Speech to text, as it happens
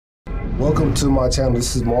Welcome to my channel.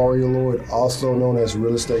 This is Mario Lord, also known as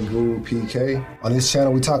Real Estate Guru PK. On this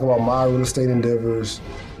channel, we talk about my real estate endeavors.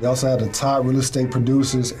 We also have the top real estate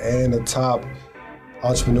producers and the top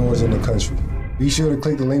entrepreneurs in the country. Be sure to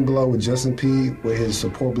click the link below with Justin P with his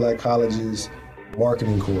Support Black Colleges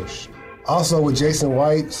marketing course. Also with Jason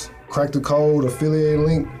White's Crack the Code affiliate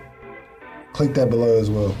link, click that below as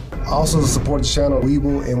well. Also to support the channel,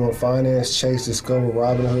 Webull, M1 Finance, Chase, Discover,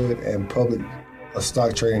 Robinhood, and Public, a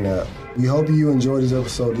stock trading app. We hope you enjoyed this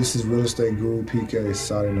episode. This is Real Estate Guru PK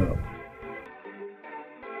signing out.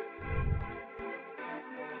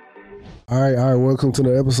 All right, welcome to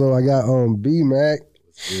the episode. I got B-Mac,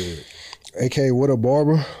 aka What Up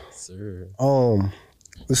Barber. Sir.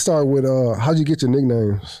 Let's start with how'd you get your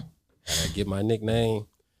nicknames? How'd I get my nickname?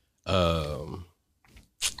 I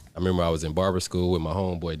remember I was in barber school with my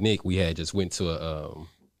homeboy Nick. We had just went to a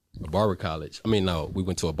barber college. We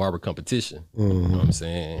went to a barber competition. You know what I'm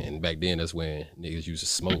saying? And back then, that's when niggas used to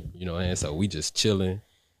smoke, you know what I mean? So we just chilling.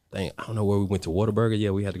 I don't know where we went to, Whataburger.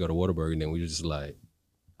 Yeah, we had to go to Whataburger. And then we was just like,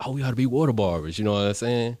 oh, we ought to be water barbers, you know what I'm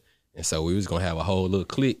saying? And so we was going to have a whole little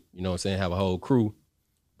clique, you know what I'm saying? Have a whole crew.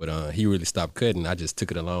 But he really stopped cutting. I just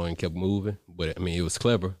took it along and kept moving. But it was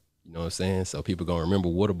clever, you know what I'm saying? So people going to remember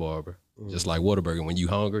Water Barber, just like Whataburger. When you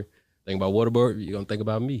hungry, think about Whataburger, you're going to think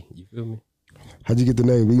about me. You feel me? How'd you get the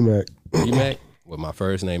name B-Mac? B-Mac? Well, my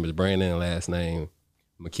first name is Brandon, last name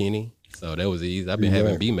McKinney. So that was easy. I've been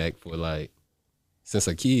having B-Mac for since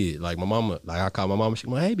a kid. Like my mama, I call my mama, she's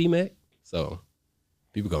like, hey, B-Mac. So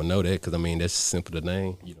people gonna know that because that's simple the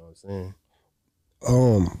name. You know what I'm saying?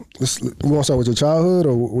 You want to start with your childhood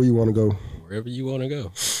or where you want to go? Wherever you want to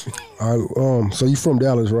go. All right. So you from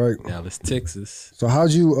Dallas, right? Dallas, Texas. So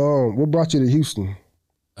how'd you? What brought you to Houston?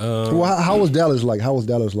 How was Dallas like?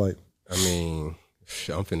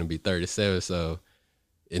 I'm finna be 37, so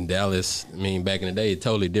in Dallas, back in the day,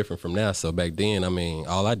 totally different from now. So back then,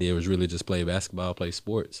 all I did was really just play basketball, play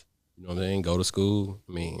sports. You know what I'm saying? Go to school.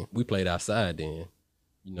 We played outside then.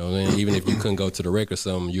 You know what I mean? Even if you couldn't go to the rec or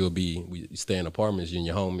something, we stay in apartments, you and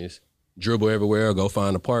your homies, dribble everywhere, go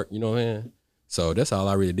find a park, you know what I mean? So that's all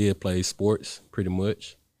I really did, play sports, pretty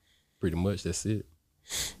much. That's it.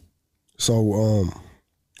 So,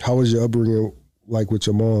 how was your upbringing like with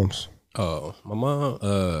your moms? Oh, my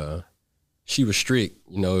mom, she was strict.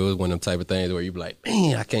 You know, it was one of them type of things where you be like,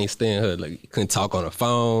 man, I can't stand her. Like, you couldn't talk on the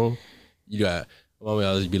phone. My mom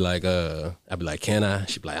always be like, I'd be like, can I?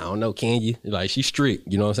 She'd be like, I don't know, can you? Like, she's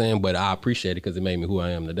strict, you know what I'm saying? But I appreciate it because it made me who I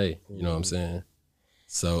am today. You know what I'm saying?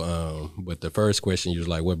 So, but the first question, you was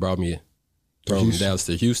like, what brought me from Dallas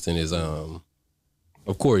to Houston is, of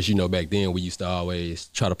course, back then we used to always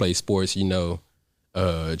try to play sports, try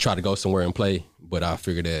to go somewhere and play. But I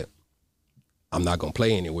figured that I'm not gonna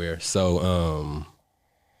play anywhere. So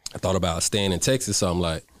I thought about staying in Texas. So I'm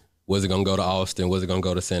like, was it gonna go to Austin? Was it gonna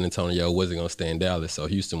go to San Antonio? Was it gonna stay in Dallas? So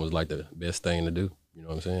Houston was like the best thing to do. You know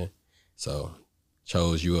what I'm saying? So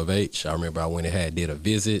chose U of H. I remember I went and did a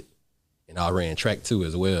visit, and I ran track too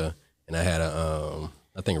as well. And I had a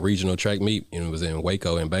I think regional track meet, and it was in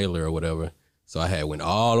Waco and Baylor or whatever. So I went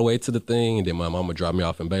all the way to the thing, and then my mama dropped me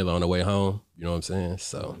off in Baylor on the way home. You know what I'm saying?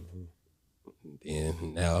 So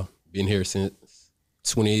and now been here since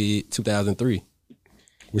 2003.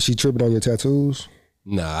 Was she tripping on your tattoos?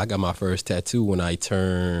 Nah, I got my first tattoo when I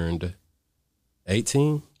turned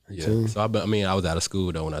 18. Yeah. So I was out of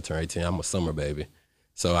school though when I turned 18. I'm a summer baby.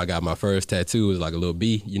 So I got my first tattoo. It was like a little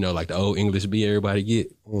B, like the old English B everybody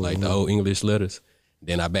get, like the old English letters.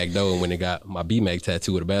 Then I backdoored and went and got my B-Mac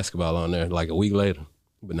tattoo with a basketball on there like a week later.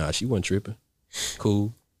 But nah, she wasn't tripping.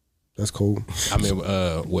 Cool. That's cool.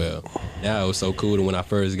 Well, now it was so cool that when I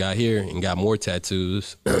first got here and got more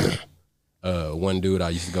tattoos, one dude I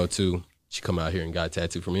used to go to, she come out here and got a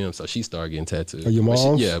tattoo from him, so she started getting tattoos. Oh, your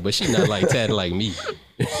mom? But she not like tatted like me.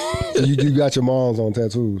 So you got your mom's on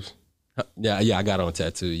tattoos? Yeah, I got on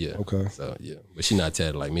tattoo, yeah. Okay. So, yeah, but she not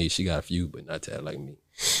tatted like me. She got a few, but not tatted like me.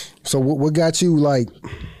 So what got you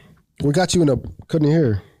into cutting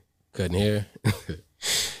hair? Cutting hair?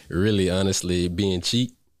 Really, honestly, being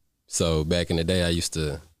cheap. So back in the day, I used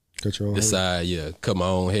to decide, cut my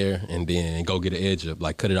own hair and then go get an edge up,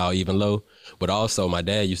 like cut it all even low. But also my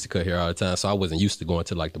dad used to cut hair all the time, so I wasn't used to going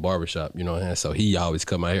to like the barbershop, you know what I mean? So he always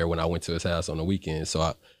cut my hair when I went to his house on the weekend.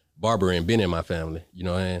 So barber ain't been in my family, you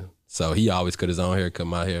know what I mean? So he always cut his own hair, cut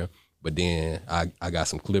my hair. But then I got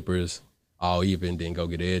some clippers, all even, then go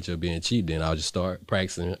get an edge up being cheap. Then I'll just start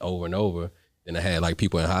practicing over and over. Then I had like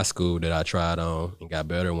people in high school that I tried on and got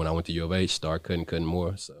better. When I went to U of H, started cutting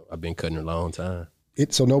more. So I've been cutting a long time.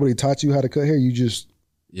 So nobody taught you how to cut hair? You just,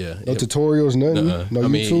 no tutorials, nothing? No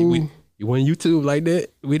YouTube? You went YouTube like that?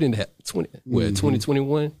 We didn't have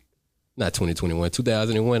 2021. Not 2021,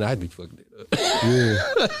 2001. I'd be fucked it up.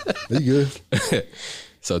 Yeah, you good.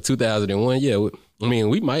 So 2001, yeah. I mean,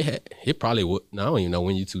 we might have. It probably would. No, I don't even know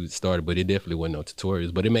when YouTube started, but it definitely wasn't no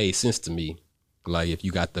tutorials. But it made sense to me. Like if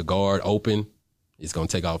you got the guard open, it's gonna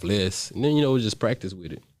take off less, and then just practice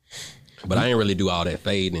with it. But I didn't really do all that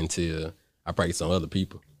fading until I practiced on other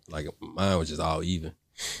people. Like mine was just all even.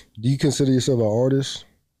 Do you consider yourself an artist?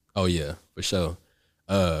 Oh yeah, for sure.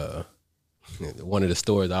 One of the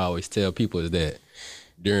stories I always tell people is that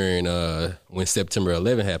during when September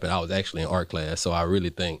 11 happened, I was actually in art class, so I really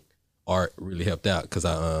think art really helped out because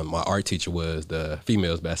my art teacher was the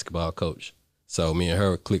females basketball coach, so me and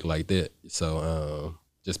her clicked like that. So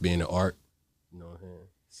just being in art, you know what I'm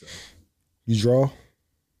saying? So you draw?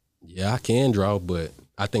 Yeah, I can draw, but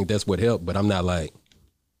I think that's what helped. But I'm not like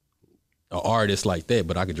an artist like that,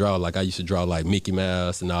 but I could draw. Like I used to draw like Mickey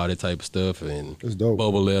Mouse and all that type of stuff, and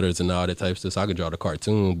bubble letters and all that type of stuff. So I could draw the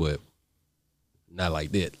cartoon, but not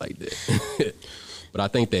like that. But I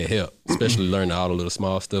think that helped, especially learning all the little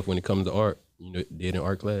small stuff when it comes to art. Did in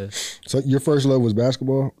art class. So your first love was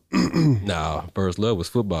basketball? Nah, first love was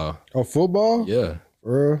football. Oh, football? Yeah.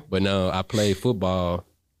 But no, I played football.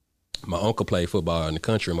 My uncle played football in the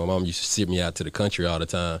country. My mom used to send me out to the country all the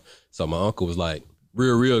time. So my uncle was like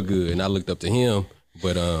real good, and I looked up to him.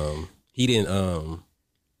 But he didn't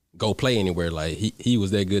go play anywhere. Like he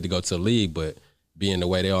was that good to go to the league, but being the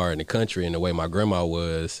way they are in the country and the way my grandma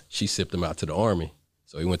was, she shipped him out to the Army.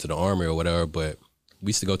 So he went to the Army or whatever. But we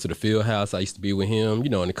used to go to the field house. I used to be with him.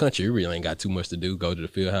 In the country, you really ain't got too much to do. Go to the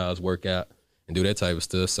field house, work out, and do that type of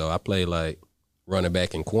stuff. So I played like running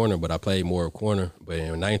back and corner, but I played more of corner. But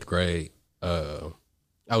in ninth grade, I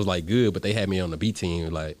was like good, but they had me on the B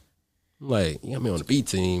team. Like, you got me on the B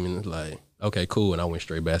team, and it's like, okay, cool. And I went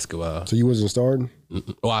straight basketball. So you wasn't starting?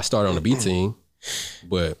 Well, I started on the B team,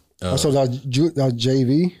 but so that was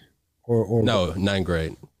JV or no, ninth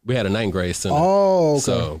grade. We had a ninth grade center. Oh, okay.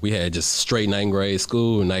 So we had just straight ninth grade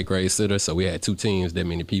school, ninth grade center. So we had two teams, that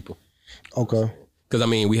many people. Okay. Because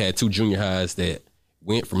we had two junior highs that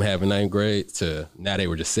went from having ninth grade to now they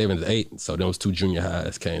were just 7th to 8th. So those two junior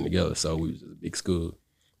highs came together. So we was just a big school.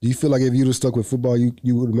 Do you feel like if you'd have stuck with football,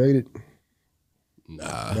 you would have made it?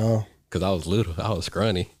 Nah. No. Because I was little. I was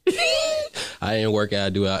scrawny. I didn't work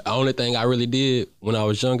out. The only thing I really did when I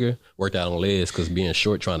was younger, worked out on legs because being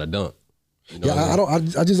short trying to dunk.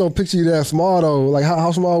 I just don't picture you that small though. Like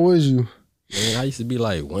how small was you? Man, I used to be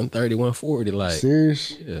like 130, 140. Like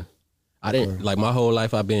serious? Yeah. I didn't like my whole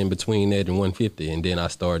life. I've been between that and 150, and then I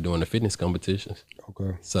started doing the fitness competitions.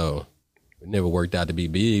 Okay. So it never worked out to be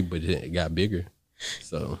big, but it got bigger.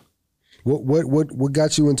 So what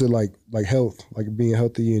got you into like health, like being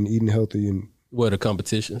healthy and eating healthy and the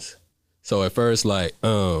competitions? So at first, like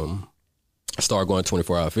I started going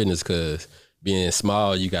 24-hour fitness because being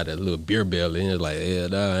small, you got a little beer belly, and it's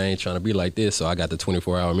like, nah, I ain't trying to be like this. So I got the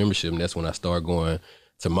 24-hour membership, and that's when I started going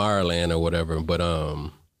to Maryland or whatever. But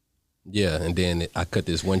yeah, and then I cut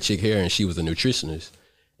this one chick hair, and she was a nutritionist.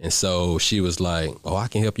 And so she was like, oh, I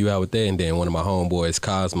can help you out with that. And then one of my homeboys,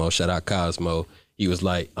 Cosmo, shout out Cosmo, he was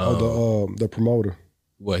like, the promoter.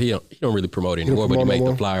 Well, he don't really promote anymore, but he make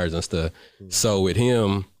the flyers and stuff. Mm-hmm. So with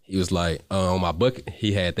him, he was like, on my bucket,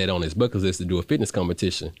 he had that on his bucket list to do a fitness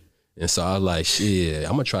competition. And so I was like, shit,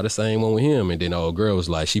 I'm gonna try the same one with him. And then the old girl was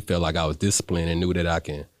like, she felt like I was disciplined and knew that I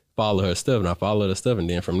can follow her stuff. And I followed her stuff. And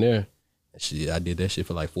then from there, I did that shit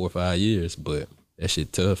for like 4 or 5 years. But that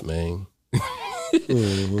shit tough, man.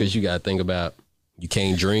 Because you got to think about, you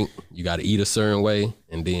can't drink, you got to eat a certain way.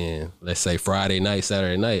 And then let's say Friday night,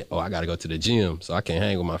 Saturday night, I got to go to the gym. So I can't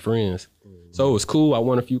hang with my friends. So it was cool. I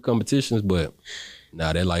won a few competitions, but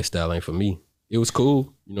nah, that lifestyle ain't for me. It was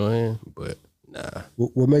cool, you know what I mean? But nah.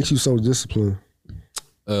 What makes you so disciplined?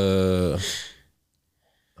 I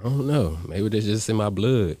don't know. Maybe that's just in my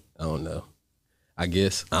blood. I don't know. I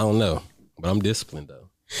guess. I don't know. But I'm disciplined, though.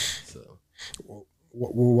 So,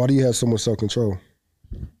 why do you have so much self-control?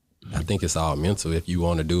 I think it's all mental. If you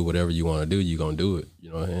want to do whatever you want to do, you're going to do it. You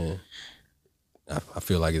know what I mean? I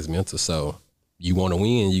feel like it's mental. So you want to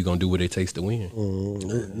win, you're going to do what it takes to win.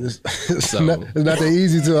 It's not that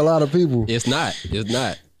easy to a lot of people. It's not.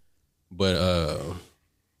 But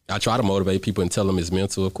I try to motivate people and tell them it's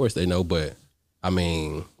mental. Of course they know, but I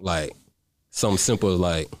mean, like, something simple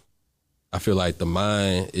like, I feel like the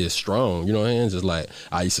mind is strong. You know what I mean? Just like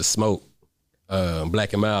I used to smoke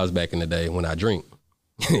Black and Milds back in the day when I drink.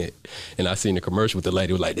 And I seen the commercial with the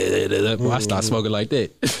lady was like, I started smoking like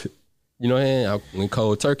that. You know what I mean? I went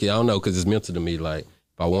cold turkey. I don't know, because it's mental to me. Like,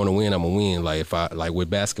 if I want to win, I'm gonna win. Like if I like with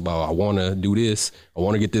basketball, I want to do this, I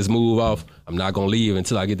want to get this move off. I'm not gonna leave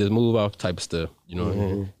until I get this move off. Type of stuff. You know what I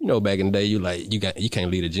mean? You know, back in the day, you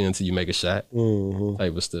can't leave the gym until you make a shot.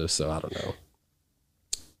 Type of stuff. So I don't know.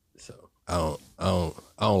 So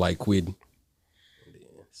I don't like quitting.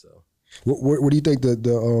 So what do you think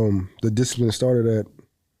the discipline started at?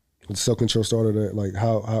 The self-control started at, like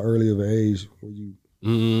how early of an age when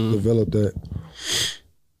you developed that?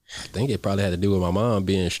 I think it probably had to do with my mom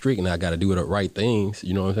being strict, and I got to do the right things.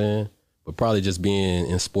 You know what I'm saying? But probably just being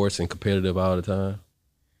in sports and competitive all the time.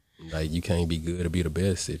 Like you can't be good or be the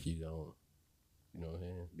best if you don't, you know what I'm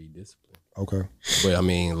saying, be disciplined. Okay. But I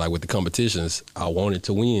mean, like with the competitions, I wanted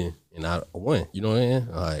to win, and I won. You know what I mean?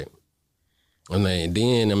 Like,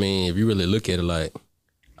 then if you really look at it, like,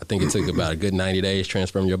 I think it took about a good 90 days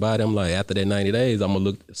transferring your body. I'm like, after that 90 days, I'm gonna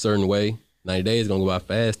look a certain way. 90 days gonna go by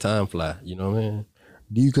fast, time fly. You know what I mean?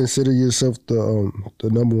 Do you consider yourself the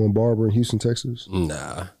number one barber in Houston, Texas?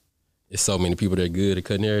 Nah, it's so many people that are good at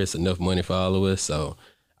cutting hair. It's enough money for all of us. So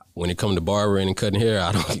when it comes to barbering and cutting hair,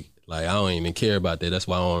 I don't even care about that. That's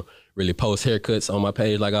why I don't really post haircuts on my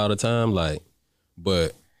page like all the time. Like,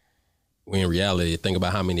 but when in reality, think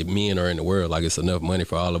about how many men are in the world. Like, it's enough money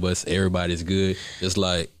for all of us. Everybody's good. It's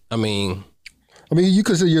like, you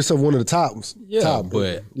consider yourself one of the tops. Yeah,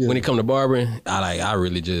 but when it comes to barbering, I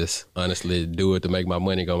really just honestly do it to make my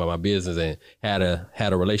money, go about my business, and had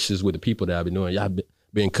a relationships with the people that I've been doing. Y'all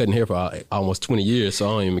been cutting hair for almost 20 years, so I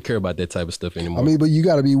don't even care about that type of stuff anymore. But you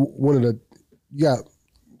got to be you got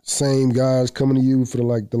same guys coming to you for the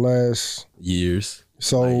last years.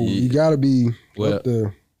 So you got to be up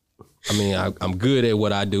there. I'm good at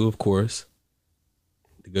what I do, of course.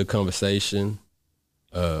 The good conversation.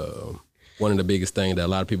 One of the biggest things that a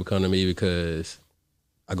lot of people come to me because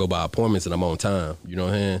I go by appointments and I'm on time. You know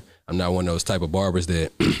what I'm saying? I'm not one of those type of barbers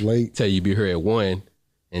that late tell you be here at 1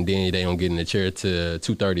 and then they don't get in the chair to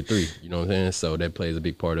 2:33. You know what I'm saying? So that plays a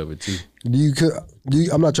big part of it too. Do you?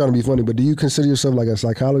 I'm not trying to be funny, but do you consider yourself like a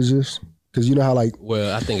psychologist? Because you know how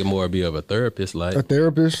Well, I think it more be of a therapist. Like a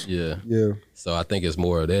therapist? Yeah. Yeah. So I think it's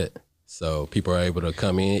more of that. So people are able to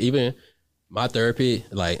come in. Even my therapy,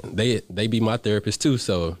 like they be my therapist too.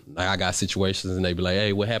 So like I got situations and they be like,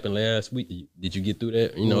 hey, what happened last week? Did you get through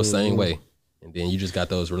that? You know, same way. And then you just got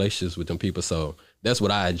those relationships with them people. So that's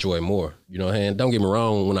what I enjoy more. You know what I'm saying? Don't get me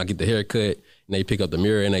wrong, when I get the haircut and they pick up the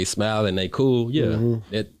mirror and they smile and they cool,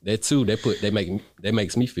 that too, that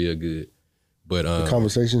makes me feel good. But the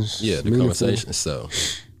conversations. Yeah, the conversations. So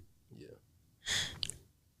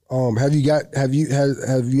have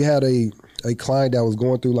you had a client that was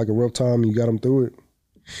going through like a rough time and you got them through it?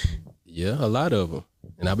 Yeah, a lot of them.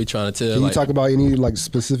 And I be trying to tell. Can you talk about any like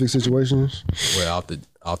specific situations? Well,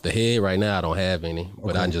 off the head right now, I don't have any.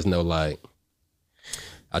 But I just know like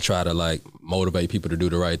I try to like motivate people to do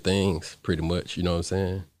the right things, pretty much. You know what I'm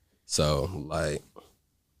saying? So like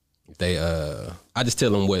they, I just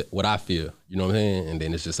tell them what I feel. You know what I'm saying? And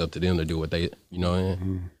then it's just up to them to do what they, you know what I'm saying?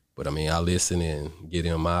 Mm-hmm. But I listen and give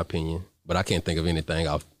them my opinion. But I can't think of anything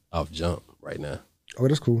off jump right now. Oh,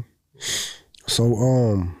 that's cool. So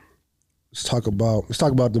let's talk about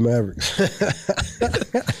the Mavericks.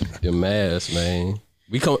 The Mavs, man.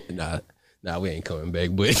 We ain't coming back,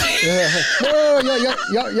 but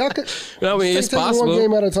y'all could. It's possible. One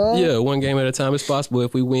game at a time. Yeah, one game at a time. It's possible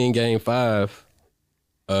if we win Game 5.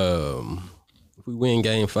 If we win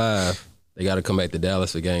Game 5, they got to come back to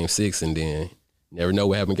Dallas for Game 6, and then never know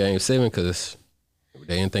what happened in Game 7 because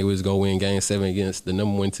they didn't think we was gonna win Game 7 against the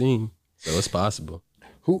number 1 team. So it's possible.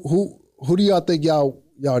 Who do y'all think y'all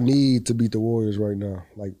need to beat the Warriors right now?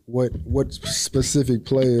 Like what specific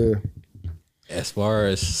player? As far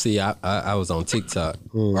as I was on TikTok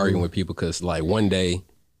arguing with people because like one day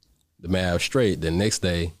the Mavs straight, the next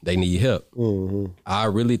day they need help. Mm-hmm. I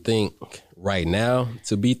really think right now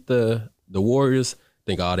to beat the Warriors, I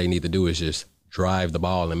think all they need to do is just drive the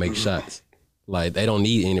ball and make shots. Like they don't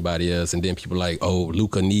need anybody else. And then people like, oh,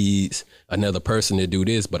 Luka needs another person to do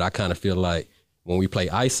this. But I kind of feel like when we play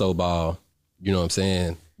ISO ball, you know what I'm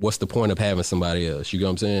saying? What's the point of having somebody else? You know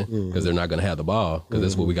what I'm saying? Because they're not going to have the ball. Because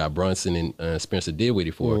that's what we got Brunson and Spencer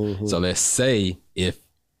Dinwiddie for. So let's say if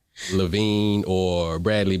Levine or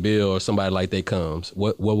Bradley Beal or somebody like that comes,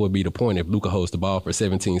 what would be the point if Luka holds the ball for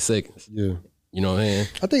 17 seconds? Yeah. You know what I'm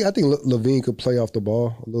saying? I think Levine could play off the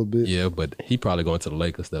ball a little bit. Yeah, but he probably going to the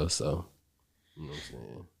Lakers though, so you know what I'm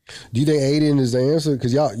saying. Do you think Aiden is the answer?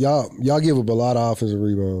 Because y'all give up a lot of offensive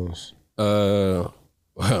rebounds.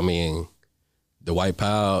 The White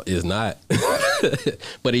Powell is not,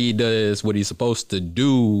 but he does what he's supposed to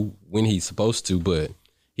do when he's supposed to, but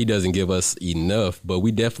he doesn't give us enough. But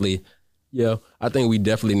we definitely, Yeah, I think we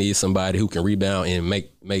definitely need somebody who can rebound and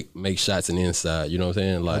make shots in the inside. You know what I'm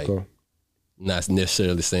saying? Like, not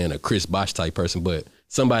necessarily saying a Chris Bosh type person, but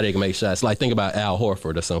somebody that can make shots. Like, think about Al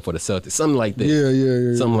Horford or something for the Celtics. Something like that.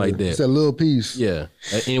 Yeah. Something like that. It's that little piece. Yeah.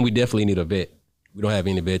 And we definitely need a vet. We don't have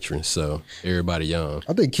any veterans, so everybody young.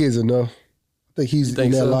 I think Kid's enough. I think he's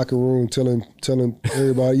in that locker room telling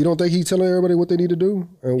everybody. You don't think he's telling everybody what they need to do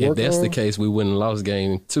and work on? If that's the case, we wouldn't have lost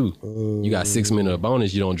game 2. You got 6 minutes of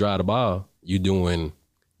bonus. You don't drive the ball. But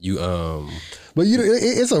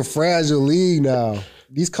it's a fragile league now.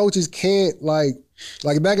 These coaches can't like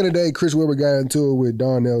back in the day. Chris Webber got into it with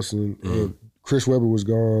Don Nelson, and Chris Webber was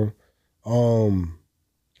gone.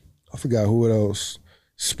 I forgot who else.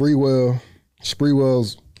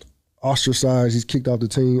 Spreewell's ostracized. He's kicked off the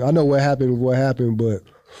team. I know what happened, but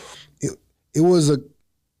it was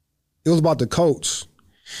about the coach.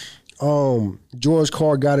 George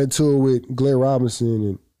Carr got into it with Glenn Robinson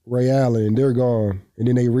and Ray Allen, and they're gone. And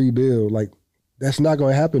then they rebuild. Like, that's not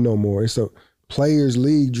going to happen no more. It's a players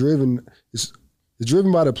league driven. It's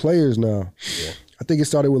driven by the players now. Yeah. I think it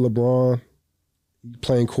started with LeBron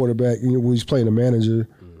playing quarterback. When he's playing the manager.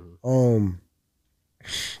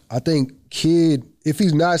 I think Kid, if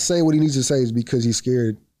he's not saying what he needs to say, is because he's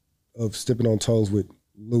scared of stepping on toes with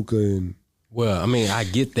Luka and. Well, I mean, I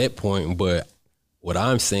get that point, but what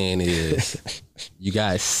I'm saying is, you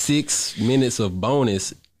got 6 minutes of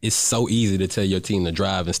bonus. It's so easy to tell your team to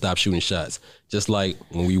drive and stop shooting shots. Just like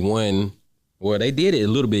when we won, well, they did it a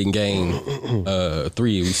little bit in game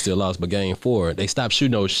 3. We still lost, but game 4, they stopped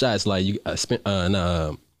shooting those shots. Like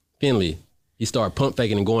Finley, he started pump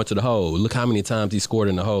faking and going to the hole. Look how many times he scored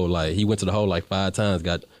in the hole. Like, he went to the hole like 5 times,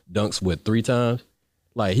 got dunks 3 times.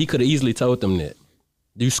 Like, he could have easily told them that.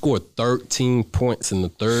 You scored 13 points in the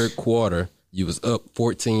third quarter. You was up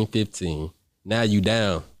 14-15. Now you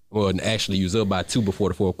down. Well, actually, you was up by 2 before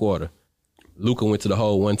the fourth quarter. Luka went to the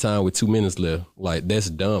hole 1 time with 2 minutes left. Like, that's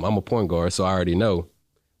dumb. I'm a point guard, so I already know.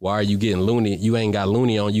 Why are you getting Looney? You ain't got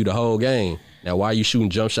Looney on you the whole game. Now, why are you shooting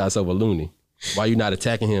jump shots over Looney? Why you not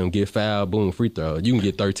attacking him, get foul, boom, free throw? You can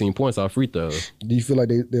get 13 points off free throws. Do you feel like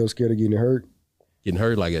they were scared of getting hurt? Getting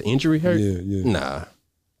hurt, like an injury hurt? Yeah. Nah.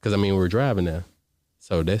 Because, I mean, we're driving now.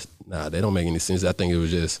 So they don't make any sense. I think it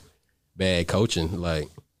was just bad coaching. Like,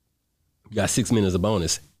 you got 6 minutes of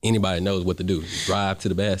bonus. Anybody knows what to do. Drive to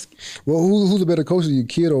the basket. Well, who's a better coach, you,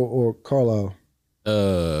 Kid or Carlisle?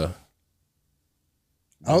 I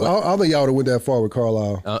don't think y'all would have went that far with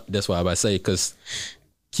Carlisle. That's why I'm about to say, because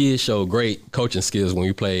Kid showed great coaching skills when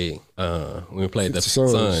we played the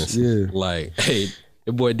Suns. Yeah. Like, hey,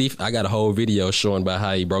 the boy, I got a whole video showing about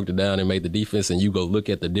how he broke it down and made the defense, and you go look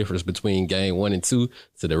at the difference between game 1 and 2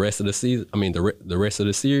 to the rest of the season. I mean, the rest of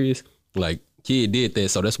the series. Like, Kid did that,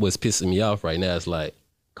 so that's what's pissing me off right now. It's like,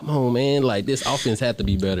 come on, man. Like, this offense had to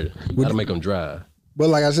be better. You got to make them drive. But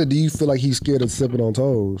like I said, do you feel like he's scared of stepping on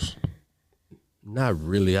toes? Not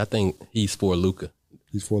really. I think he's for Luka.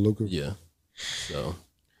 He's for Luka? Yeah. So,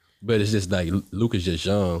 but it's just like Luka's just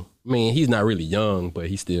young. I mean, he's not really young, but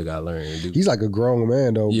he still got to learn. He's like a grown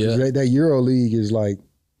man, though. Yeah. That Euro League is like,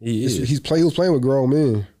 he was playing with grown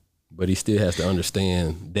men. But he still has to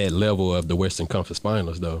understand that level of the Western Conference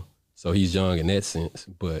Finals, though. So he's young in that sense.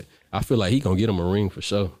 But I feel like he going to get him a ring for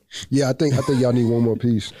sure. Yeah, I think y'all need one more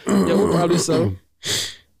piece. Yeah, well, probably so.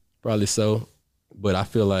 Probably so. But I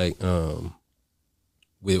feel like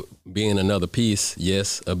with being another piece,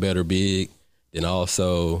 yes, a better big, then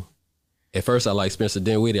also, at first I like Spencer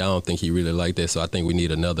Dinwiddie. I don't think he really like that, so I think we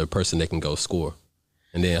need another person that can go score.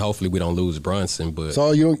 And then hopefully we don't lose Brunson. But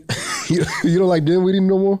so you don't like Dinwiddie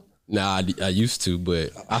no more? Nah, I used to,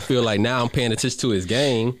 but I feel like now I'm paying attention to his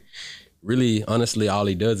game. Really, honestly, all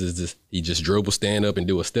he does is he just dribble, stand up, and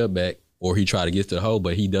do a step back, or he try to get to the hole,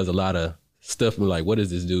 but he does a lot of stuff. I'm like, what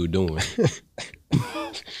is this dude doing?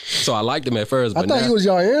 So I liked him at first. But I thought he was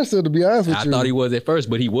y'all answer, to be honest with you. I thought he was at first,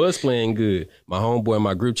 but he was playing good. My homeboy in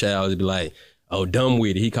my group chat would be like, oh,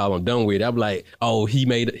 Dumbwitty. He called him Dumbwitty. I'm like, oh,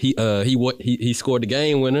 he scored the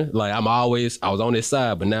game winner. Like, I was on his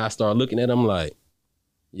side, but now I start looking at him like,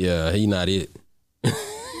 yeah, he not it.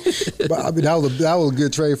 But I mean, that was a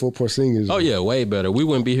good trade for Porzingis. Oh yeah, way better. We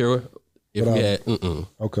wouldn't be here if we had.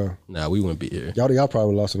 Okay. Nah, we wouldn't be here. Y'all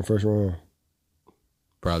probably lost in the first round.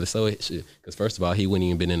 Probably so. Because first of all, he wouldn't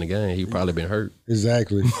even been in the game. He probably been hurt.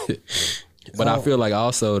 Exactly. But I feel like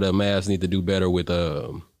also the Mavs need to do better with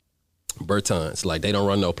Bertans. Like, they don't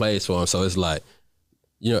run no plays for him, so it's like,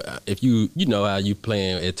 you know, if you know how you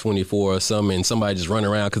playing at 24 or something and somebody just running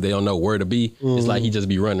around because they don't know where to be, it's like he just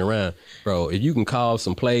be running around. Bro, if you can call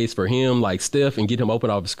some plays for him like Steph and get him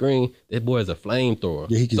open off the screen, that boy is a flamethrower.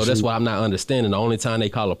 Yeah, so that's why I'm not understanding. The only time they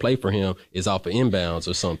call a play for him is off of inbounds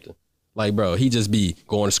or something. Like, bro, he just be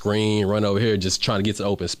going to screen, run over here, just trying to get to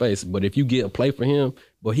open space. But if you get a play for him,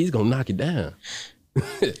 well, he's gonna knock it down.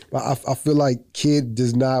 I feel like Kid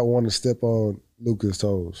does not want to step on Luka's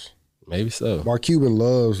toes. Maybe so. Mark Cuban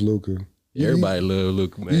loves Luka. Everybody love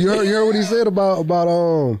Luka, man. You heard what he said about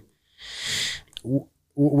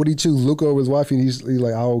would he choose Luka over his wife? And he's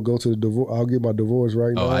like, I'll go to the divorce. I'll get my divorce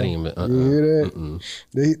right now. Oh, I didn't even. You hear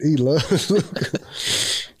that? He loves Luka.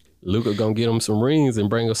 Luka gonna get him some rings and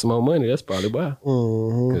bring us some more money. That's probably why.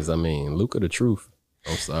 Mm-hmm. Because I mean, Luka the truth.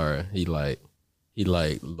 I'm sorry, he like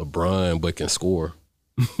LeBron but can score.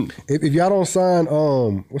 If y'all don't sign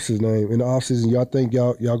what's his name in the offseason, y'all think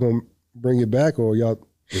y'all gonna bring it back or y'all?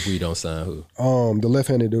 If we don't sign who? The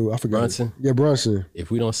left-handed dude, I forgot. Brunson. Yeah, Brunson.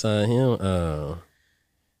 If we don't sign him,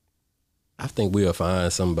 I think we'll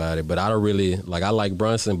find somebody. But I don't really like. I like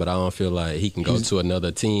Brunson, but I don't feel like he can go to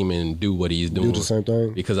another team and do what he's doing. Do the same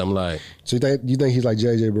thing. Because I'm like, so you think he's like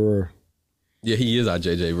JJ Barea? Yeah, he is our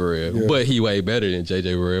JJ Barea, but he way better than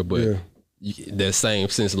JJ Barea. But that same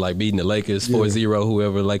sense of like beating the Lakers 4-0.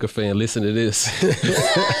 Whoever Laker fan listen to this.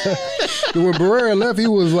 When Barea left, he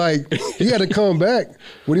was like, he had to come back.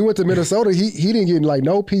 When he went to Minnesota, he didn't get like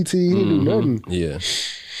no PT. He didn't do nothing. Yeah,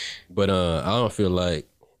 but I don't feel like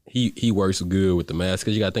he works good with the Mavs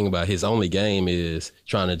because you got to think about his only game is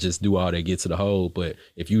trying to just do all that, get to the hole. But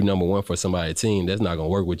if you number one for somebody's team, that's not gonna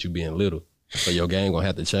work with you being little. So your game gonna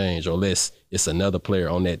have to change, unless it's another player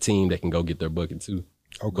on that team that can go get their bucket too.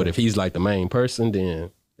 Okay. But if he's like the main person,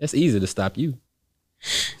 then that's easy to stop you.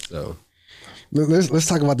 So let's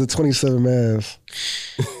talk about the 27 Mavs.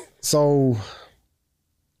 So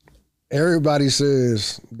everybody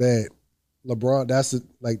says that LeBron,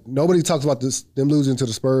 like nobody talks about them losing to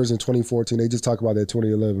the Spurs in 2014. They just talk about that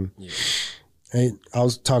 2011. Yeah. And I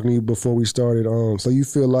was talking to you before we started. So you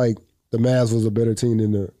feel like the Mavs was a better team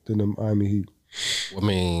than the Miami Heat? I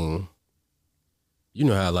mean, you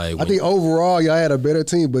know how like I think overall y'all had a better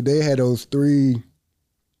team, but they had those 3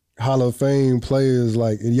 Hall of Fame players,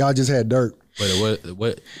 like, and y'all just had Dirk. But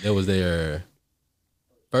what that was their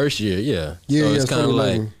first year, yeah. Yeah, so it's kind of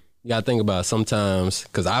like you gotta think about sometimes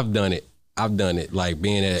because I've done it like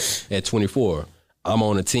being at 24. I'm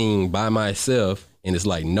on a team by myself and it's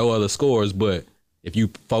like no other scores, but if you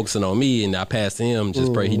focusing on me and I pass to him,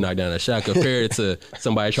 just pray he knock down a shot compared to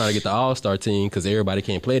somebody trying to get the All-Star team because everybody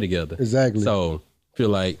can't play together. Exactly. So I feel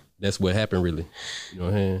like that's what happened really. You know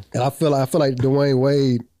what I'm saying? And I feel like Dwayne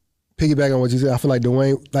Wade, piggyback on what you said, I feel like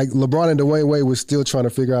LeBron and Dwayne Wade was still trying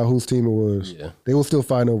to figure out whose team it was. Yeah. They were still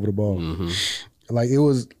fighting over the ball. Mm-hmm. Like it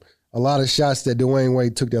was a lot of shots that Dwayne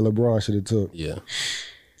Wade took that LeBron should have took. Yeah.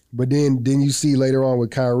 But then you see later on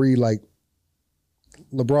with Kyrie, like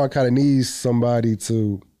LeBron kind of needs somebody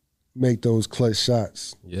to make those clutch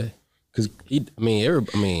shots. Yeah. Because he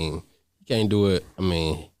can't do it. I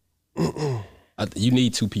mean, you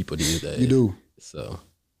need 2 people these days. You do. So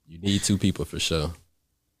you need 2 people for sure.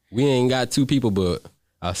 We ain't got 2 people, but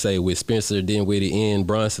I say with Spencer, Dinwiddie, and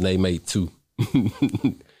Brunson, they make 2. You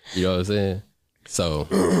know what I'm saying? So,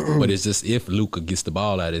 but it's just if Luka gets the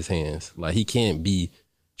ball out of his hands, like he can't be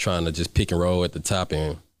trying to just pick and roll at the top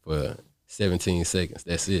end for 17 seconds.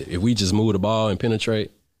 That's it. If we just move the ball and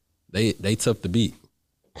penetrate, they tough to beat.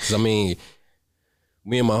 Cause I mean,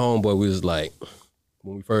 me and my homeboy, we was like,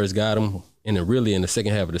 when we first got him, and then really in the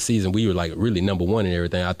second half of the season, we were like really number 1 in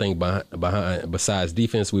everything. I think behind besides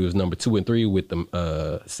defense, we was number 2 and 3 with the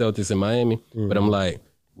Celtics in Miami. Mm-hmm. But I'm like,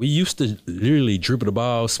 we used to literally dribble the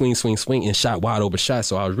ball, swing, and shot wide open shots.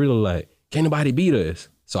 So I was really like, can't nobody beat us.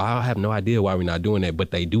 So I have no idea why we're not doing that, but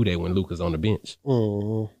they do that when Luka's on the bench.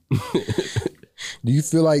 Mm-hmm. Do you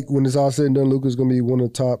feel like when it's all said and done, Luka's gonna be one of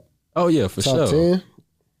the top? Oh yeah, for top sure. 10?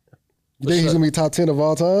 You think he's gonna be top 10 of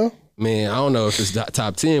all time? Man, I don't know if it's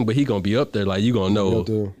top 10, but he gonna be up there. Like you gonna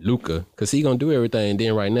know Luka, because he gonna do everything. And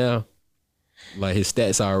then right now, like his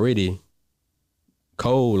stats are already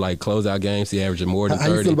cold. Like closeout games, he averaging more than 30.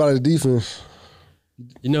 How you feel about his defense?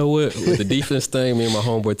 You know what? With the defense thing, me and my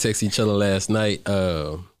homeboy text each other last night.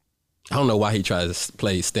 I don't know why he tries to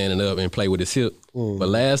play standing up and play with his hip, but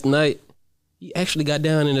last night he actually got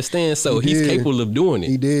down in the stands, so he's capable of doing it.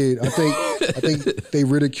 He did. I think they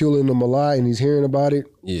ridiculing him a lot, and he's hearing about it.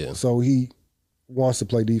 Yeah. So he wants to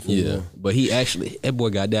play defense. Yeah, but that boy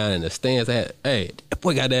got down in the stands. That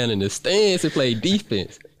boy got down in the stands and played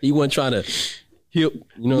defense. He wasn't trying to hip,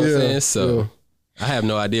 you know what I'm saying? So I have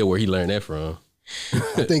no idea where he learned that from.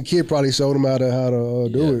 I think Kid probably showed him how to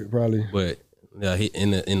do it, probably. But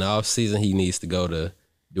in the off season, he needs to go to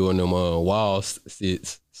doing them wall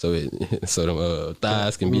sits so them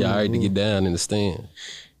thighs can be all right to get down in the stand.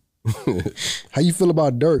 How you feel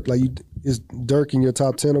about Dirk? Like, is Dirk in your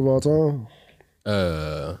top 10 of all time?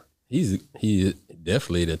 He's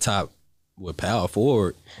definitely the top with power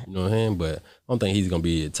forward. You know what I'm saying? But I don't think he's gonna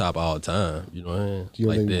be the top all time. You know what I'm saying? You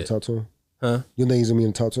don't think he's in the top 10? Huh? You don't think he's gonna be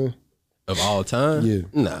in the top 10? Of all time? Yeah.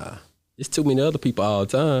 Nah. It's too many other people all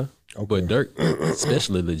the time. Okay. But Dirk,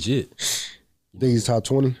 especially legit. You think he's top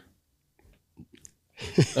 20?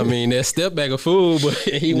 I mean, that step back a fool, but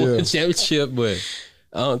he won the championship. But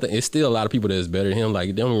I don't think it's still a lot of people that's better than him.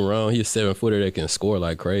 Like, don't get me wrong, he's a 7-footer that can score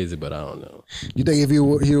like crazy, but I don't know. You think if he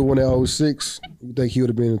would won at 06, you think he would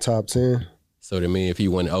have been in the top 10? So that mean if he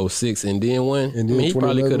won 06 and then won, And then I mean, he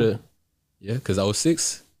probably could 2011? have. Yeah, because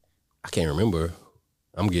 06, I can't remember.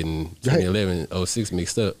 I'm getting 2011, 06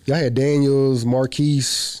 mixed up. Y'all had Daniels,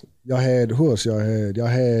 Marquise. Y'all had, who else y'all had?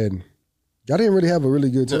 Y'all didn't really have a really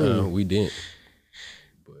good team. No, we didn't.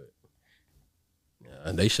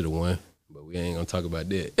 But they should have won. But we ain't gonna talk about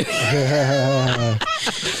that.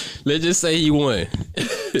 Let's just say he won.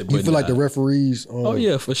 You feel like the referees? Oh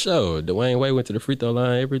yeah, for sure. Dwayne Wade went to the free throw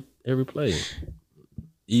line every play,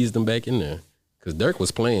 eased them back in there. Cause Dirk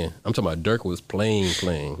was playing. I'm talking about Dirk was playing.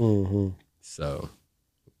 Mm-hmm. So,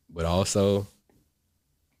 but also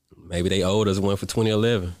maybe they owed us one for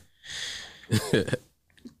 2011.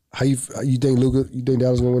 How you think Luka? You think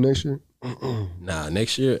Dallas gonna win next year? Nah,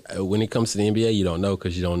 next year when it comes to the NBA, you don't know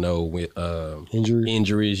because you don't know with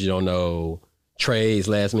injuries. You don't know trades,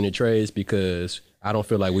 last minute trades, because I don't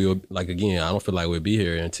feel like I don't feel like we'll be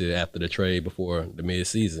here until after the trade before the mid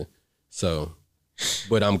season. So,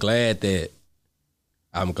 but I'm glad that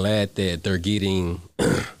they're getting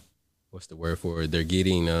what's the word for it? They're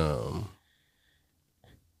getting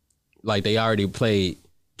like they already played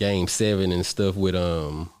Game 7 and stuff with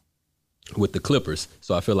the Clippers.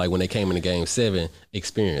 So I feel like when they came into Game 7,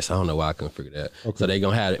 experience. I don't know why I couldn't figure that. Okay. So they're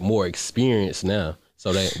gonna have more experience now.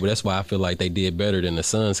 So that's why I feel like they did better than the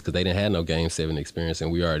Suns, because they didn't have no Game 7 experience,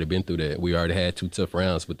 and we already been through that. We already had 2 tough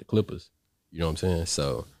rounds with the Clippers. You know what I'm saying?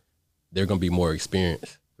 So they're gonna be more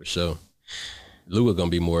experienced for sure. Luka gonna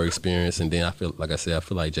be more experienced, and then I feel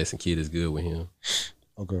like Jason Kidd is good with him.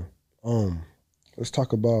 Okay. Let's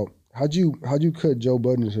talk about how'd you cut Joe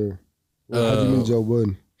Budden's hair? How'd you meet Joe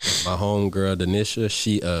Budden? My homegirl Denisha,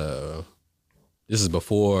 she this is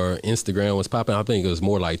before Instagram was popping. I think it was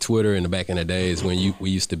more like Twitter in the back in the days when we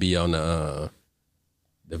used to be on the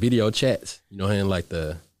video chats. You know what I mean? Like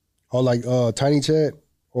Tiny Chat?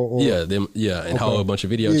 And a whole bunch of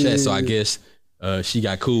video chats. So I guess she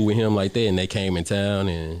got cool with him like that, and they came in town,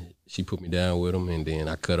 and she put me down with him, and then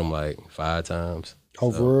I cut him like 5 times.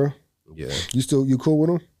 Oh, for real? Yeah. You cool with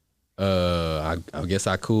him? I guess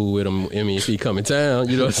I cool with him. I mean, if he come in town,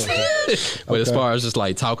 you know what I'm saying? But as far as just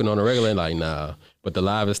like talking on the regular, like nah. But the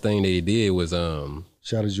livest thing that he did was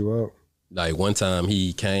shouted you out. Like one time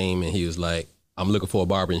he came and he was like, I'm looking for a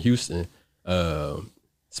barber in Houston.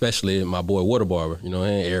 Especially my boy Water Barber, you know what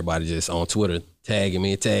I mean? Everybody just on Twitter tagging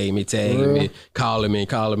me, calling me,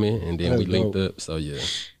 and then we linked up. So yeah.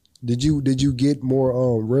 Did you get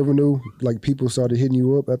more revenue? Like people started hitting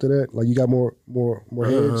you up after that? Like you got more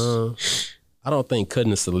heads? I don't think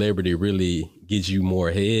cutting a celebrity really gets you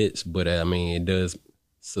more heads, but I mean it does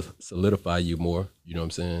solidify you more. You know what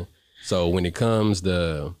I'm saying? So when it comes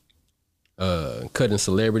to cutting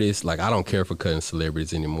celebrities, like I don't care for cutting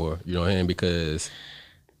celebrities anymore. You know what I mean? Because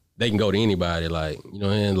they can go to anybody. Like you know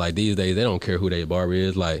what I mean? Like these days they don't care who their barber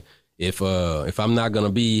is. Like. If I'm not gonna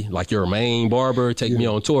be like your main barber, take me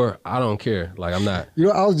on tour, I don't care. Like I'm not. You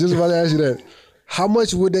know, I was just about to ask you that. How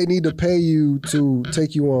much would they need to pay you to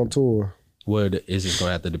take you on tour? Well, it's just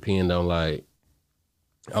gonna have to depend on like.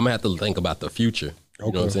 I'm gonna have to think about the future.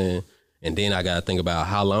 You know what I'm saying? And then I gotta think about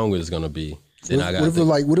how long it's gonna be. Then what if it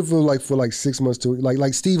was like for like 6 months to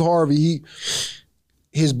like Steve Harvey?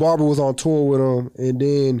 His barber was on tour with him, and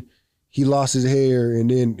then he lost his hair, and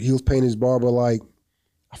then he was paying his barber like.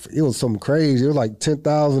 It was something crazy. It was like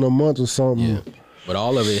 $10,000 a month or something. Yeah. But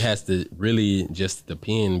all of it has to really just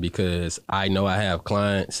depend, because I know I have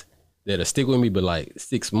clients that'll stick with me, but like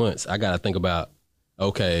 6 months, I got to think about,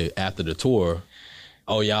 okay, after the tour,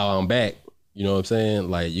 oh, y'all, I'm back. You know what I'm saying?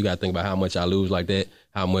 Like, you got to think about how much I lose like that,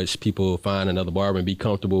 how much people find another barber and be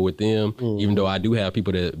comfortable with them, even though I do have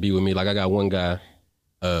people that be with me. Like, I got one guy,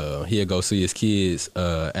 he'll go see his kids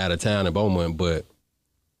out of town in Beaumont, but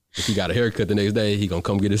if he got a haircut the next day, he gonna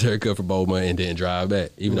come get his haircut for Beaumont and then drive back,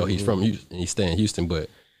 even though he's from Houston, he's staying in Houston. But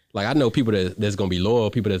like I know people that's gonna be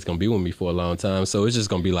loyal, people that's gonna be with me for a long time. So it's just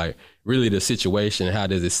gonna be like really the situation. How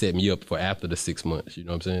does it set me up for after the 6 months? You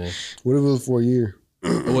know what I'm saying? What if it was for a year?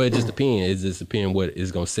 Well, it just depends. It just depends what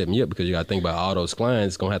is gonna set me up, because you gotta think about all those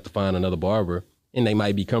clients gonna have to find another barber, and they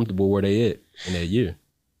might be comfortable where they at in that year.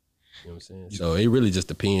 You know what I'm saying? So it really just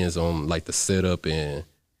depends on like the setup and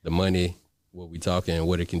the money what we talking and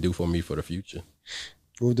what it can do for me for the future.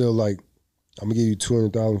 What if they're like, I'm gonna give you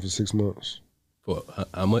 $200,000 for 6 months. For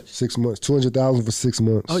how much? 6 months. $200,000 for 6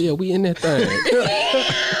 months. Oh yeah, we in that thing.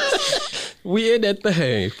 We in that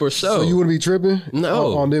thing for sure. So you wouldn't be tripping?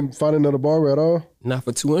 No. On them finding another barber at all? Not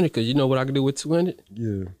for 200, because you know what I can do with 200?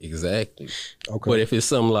 Yeah. Exactly. Okay. But if it's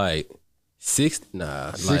something like 60,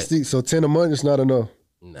 nah. 60, like, so 10 a month is not enough?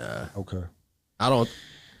 Nah. Okay.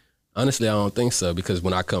 Honestly, I don't think so, because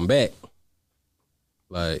when I come back,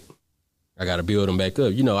 like, I got to build them back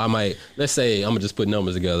up. You know, I might, let's say, I'm going to just put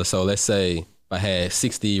numbers together. So let's say if I had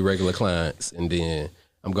 60 regular clients and then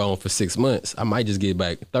I'm gone for 6 months, I might just get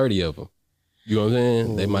back 30 of them. You know what I'm saying?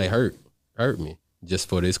 Mm-hmm. They might hurt me just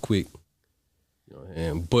for this quick. You know what I'm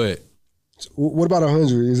saying? But what about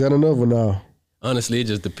 100? Is that enough or no? honestly, it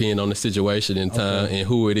just depends on the situation and time and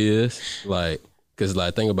who it is. Like, because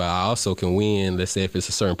like, think about it, I also can win. Let's say if it's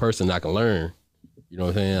a certain person, I can learn. You know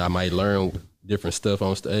what I'm saying? I might learn different stuff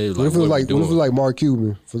on stage. What if it was like Mark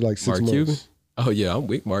Cuban for like 6 months? Cuban? Oh yeah, I'm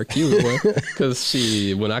with Mark Cuban, boy. Cause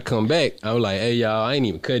when I come back, I'm like, hey y'all, I ain't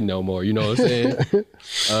even cutting no more. You know what I'm saying?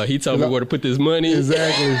 He told me where to put this money.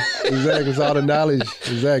 Exactly. It's all the knowledge.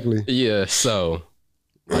 Exactly. Yeah, so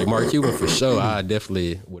like Mark Cuban for sure, I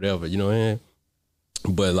definitely whatever. You know what I'm saying?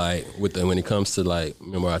 But like when it comes to like,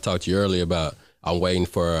 remember I talked to you earlier about I'm waiting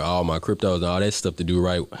for all my cryptos and all that stuff to do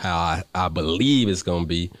right how I believe it's gonna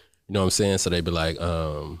be. You know what I'm saying? So they be like,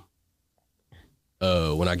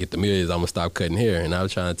 when I get the millions, I'm gonna stop cutting hair. And I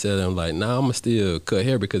was trying to tell them like, nah, I'm gonna still cut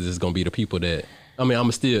hair because it's gonna be the people that,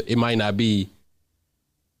 it might not be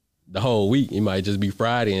the whole week. It might just be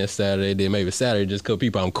Friday and Saturday, then maybe Saturday, just cause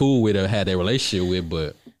people I'm cool with or had that relationship with.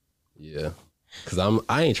 But yeah, cause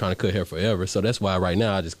I ain't trying to cut hair forever. So that's why right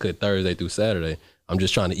now I just cut Thursday through Saturday. I'm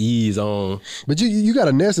just trying to ease on. But you got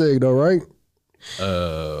a nest egg though, right?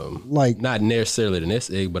 Like not necessarily the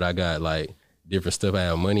nest egg, but I got like different stuff. I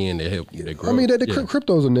have money in to help it grow. I mean,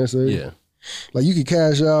 crypto's a nest egg. Yeah. Like you can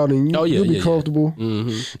cash out and you'll be comfortable. Yeah.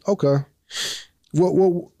 Mm-hmm. Okay.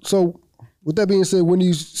 So with that being said, when do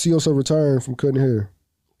you see yourself retiring from cutting hair?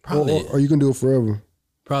 Probably. Or you can do it forever?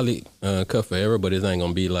 Probably cut forever, but it ain't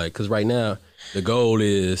gonna be like, cause right now the goal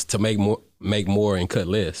is to make more and cut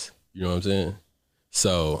less. You know what I'm saying?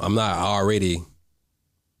 So I'm not already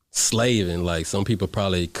slaving. Like some people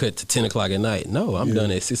probably cut to 10 o'clock at night. No, I'm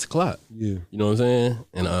done at 6 o'clock. Yeah. You know what I'm saying?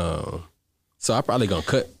 And so I probably gonna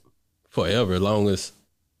cut forever as long as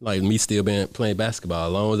like me still playing basketball,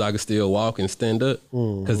 as long as I can still walk and stand up.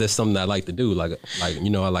 Cause that's something I like to do. Like you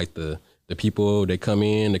know, I like the people that come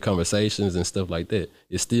in, the conversations and stuff like that.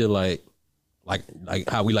 It's still like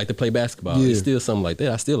how we like to play basketball. Yeah. It's still something like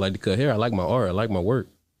that. I still like to cut hair. I like my art. I like my work.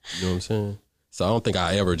 You know what I'm saying? So I don't think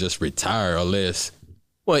I ever just retire unless,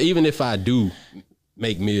 well, even if I do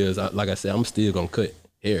make meals, like I said, I'm still gonna cut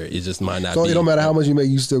hair. It just might not. So it don't matter how much you make,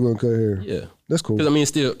 you still gonna cut hair. Yeah, that's cool. Because I mean,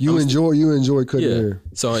 still you enjoy cutting hair.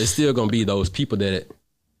 So it's still gonna be those people that,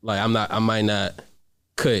 like, I might not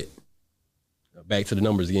cut. Back to the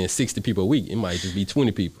numbers again, 60 people a week. It might just be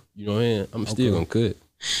 20 people. You know what I mean? I'm still gonna cut.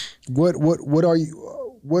 What are you?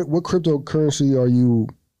 What cryptocurrency are you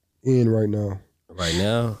in right now? Right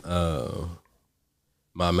now,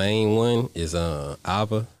 my main one is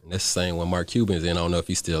Aava. And that's the same one Mark Cuban's in. I don't know if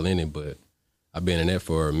he's still in it, but I've been in that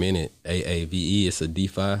for a minute. AAVE. It's a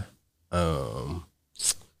DeFi.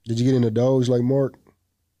 Did you get into Doge like Mark?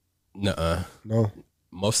 Nuh-uh. No.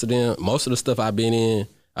 Most of the stuff I've been in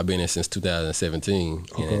since 2017.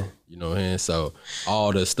 Okay. And, you know what I'm saying? So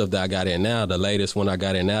all the stuff that I got in now, the latest one I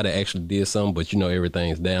got in now that actually did something, but you know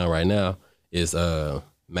everything's down right now, is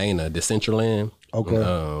Mana, Decentraland.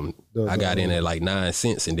 Okay. I got in at like 9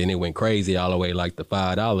 cents and then it went crazy all the way like to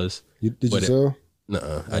 $5. Did you sell?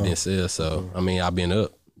 Nuh-uh, I didn't sell. So I mean, I've been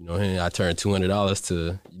up. You know what I mean? I turned $200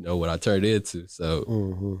 to, you know, what I turned it into.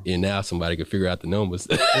 So and now somebody can figure out the numbers.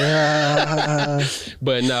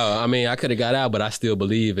 But no, I mean, I could have got out, but I still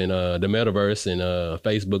believe in the metaverse and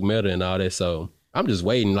Facebook Meta and all that. So I'm just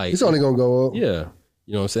waiting. Like, it's only gonna go up. Yeah.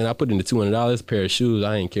 You know what I'm saying? I put in the $200, a pair of shoes.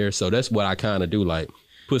 I ain't care. So that's what I kind of do. Like,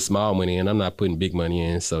 put small money in. I'm not putting big money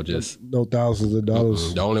in. So just no thousands of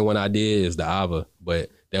dollars. The only one I did is the Aava, but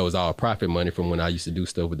that was all profit money from when I used to do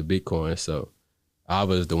stuff with the Bitcoin. So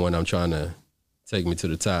Aava is the one I'm trying to take me to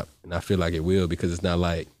the top, and I feel like it will, because it's not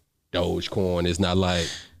like Dogecoin. It's not like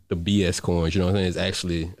the BS coins. You know what I'm saying? It's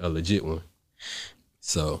actually a legit one.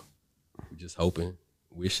 So just hoping,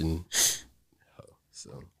 wishing.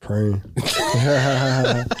 So praying.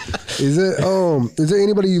 Is there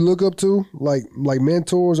anybody you look up to, like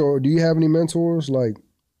mentors, or do you have any mentors? Like,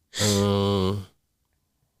 I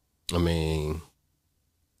mean,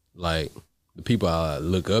 like the people I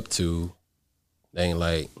look up to, they ain't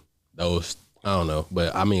like those, I don't know.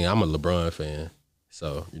 But I mean, I'm a LeBron fan.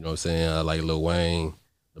 So, you know what I'm saying? I like Lil Wayne,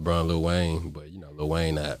 Lil Wayne. But, you know, Lil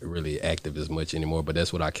Wayne not really active as much anymore. But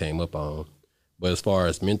that's what I came up on. But as far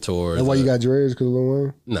as mentors. That's why you got dreads, because of Lil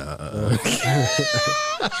Wayne? Nah.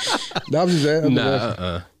 No, I'm just saying.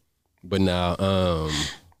 Nah, But now,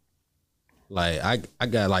 like, I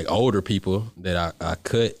got, like, older people that I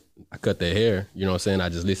cut their hair. You know what I'm saying? I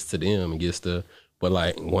just listen to them and get stuff. But,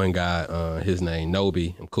 like, one guy, his name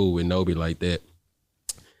Nobi. I'm cool with Nobi like that.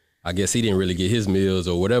 I guess he didn't really get his meals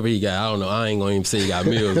or whatever he got. I don't know. I ain't gonna even say he got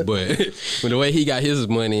meals, but the way he got his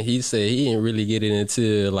money, he said he didn't really get it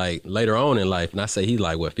until like later on in life. And I say he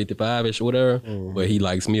like what 55ish or whatever, but he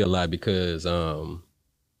likes me a lot because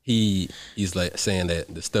he's like saying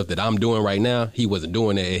that the stuff that I'm doing right now, he wasn't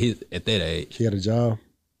doing that at that age. He had a job.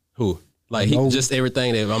 Who? Like he just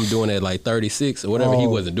everything that I'm doing at like 36 or whatever, he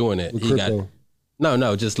wasn't doing that. He got.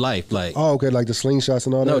 No, just life. Like okay, like the slingshots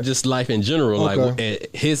and all that. No, just life in general. Okay. Like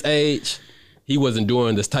at his age, he wasn't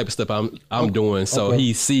doing this type of stuff I'm doing. So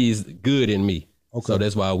he sees good in me. Okay. So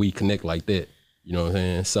that's why we connect like that. You know what I'm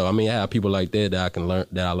saying? So I mean, I have people like that I can learn,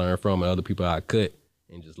 that I learn from, and other people I cut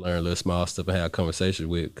and just learn little small stuff and have conversations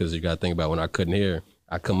with. Because you got to think about when I couldn't hear,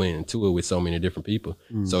 I come into it with so many different people.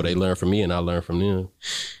 So they learn from me and I learn from them.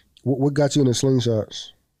 What got you into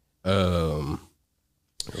slingshots?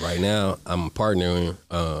 Right now, I'm partnering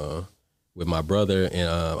with my brother and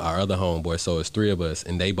our other homeboy. So it's three of us,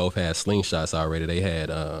 and they both had slingshots already. They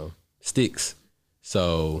had sticks.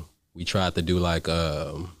 So we tried to do like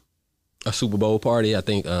a Super Bowl party. I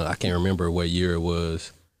think, I can't remember what year it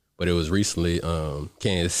was, but it was recently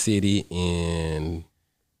Kansas City and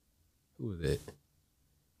who was it?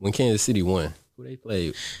 When Kansas City won, who they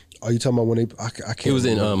played? Are you talking about when they? I can't. It was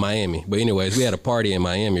in Miami, but anyways, we had a party in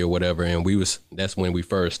Miami or whatever, and that's when we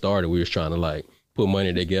first started. We was trying to like put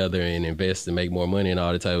money together and invest and make more money and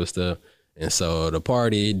all that type of stuff. And so the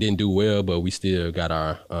party didn't do well, but we still got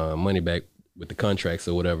our money back with the contracts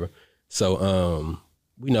or whatever. So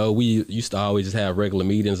we used to always just have regular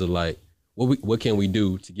meetings of like, what can we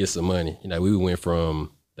do to get some money? You know, we went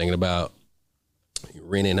from thinking about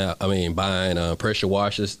buying pressure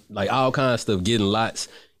washers, like all kinds of stuff, getting lots,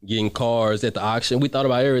 getting cars at the auction. We thought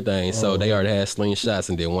about everything. So they already had slingshots,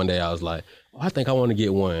 and then one day I was like, I think I want to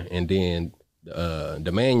get one. And then the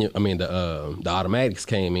automatics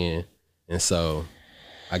came in, and so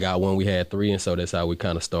I got one. We had three, and so that's how we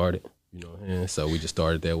kind of started. You know, and so we just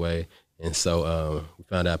started that way. And so we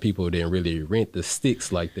found out people didn't really rent the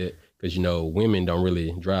sticks like that because you know women don't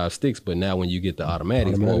really drive sticks. But now when you get the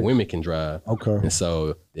automatics, more women can drive. Okay. And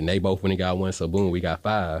so then they both went and got one. So boom, we got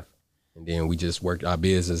 5. And then we just worked our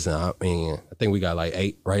business, and I think we got like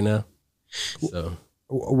 8 right now. So,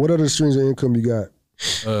 what other streams of income you got?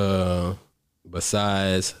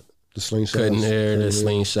 Besides the slingshots, cutting hair, the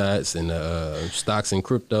slingshots, and the stocks and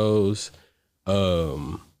cryptos,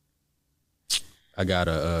 I got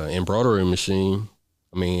a embroidery machine.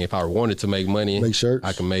 I mean, if I wanted to make money, make shirts,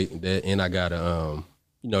 I can make that, and I got the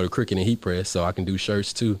Cricut and heat press, so I can do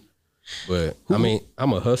shirts too. But I mean,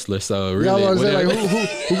 I'm a hustler, so really. Who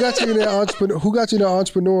got you in that entrepreneur? Who got you in that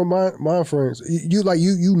entrepreneur mind frames?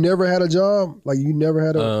 You never had a job, like you never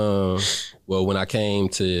had a. Well, when I came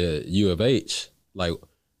to U of H, like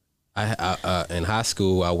I in high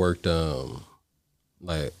school, I worked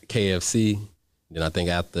like KFC. Then I think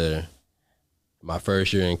after my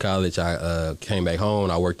first year in college, I came back home.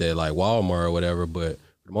 I worked at like Walmart or whatever. But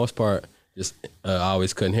for the most part, just I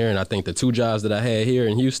always couldn't hear. And I think the 2 jobs that I had here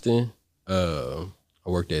in Houston, I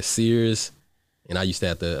worked at Sears, and I used to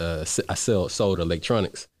have to I sold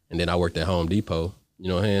electronics, and then I worked at Home Depot. You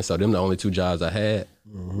know what I'm saying? So them the only 2 jobs I had,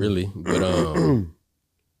 really. But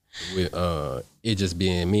with it just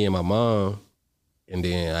being me and my mom, and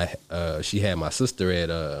then she had my sister at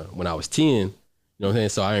when I was 10. You know what I'm saying?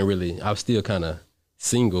 So I was still kind of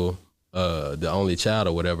single, the only child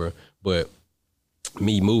or whatever. But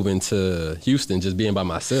me moving to Houston, just being by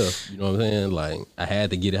myself, you know what I'm saying? Like I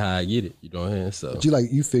had to get it how I get it, you know what I'm saying? So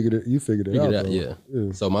but you figured it out. Yeah.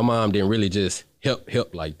 So my mom didn't really just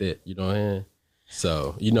help like that, you know what I'm saying?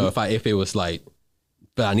 So, you know, if it was like,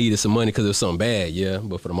 if I needed some money because it was something bad, yeah.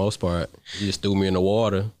 But for the most part, she just threw me in the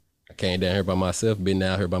water. I came down here by myself, been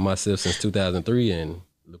down here by myself since 2003, and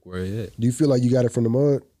look where it's at. Do you feel like you got it from the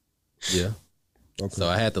mud? Yeah. Okay. So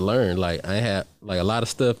I had to learn. Like I had like a lot of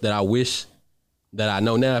stuff that I wish that I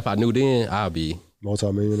know now. If I knew then, I'll be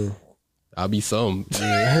multi-millionaire. I'll be some. Because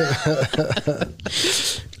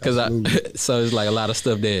so it's like a lot of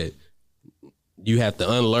stuff that you have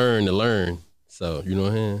to unlearn to learn. So you know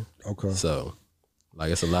what I'm saying? Okay. So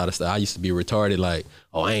Like it's a lot of stuff. I used to be retarded. Like,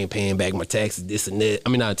 oh, I ain't paying back my taxes, this and that. I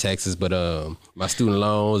mean, not taxes, but my student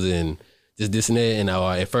loans and just this and that. And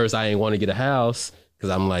at first, I ain't want to get a house because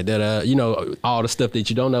I'm like that. You know, all the stuff that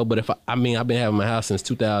you don't know. But if I've been having my house since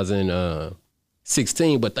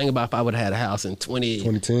 2016. But think about if I would have had a house in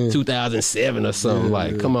 2007 or something. Yeah.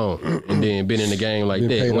 Like, come on, and then been in the game like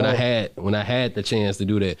that. When I had the chance to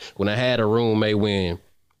do that, when I had a roommate when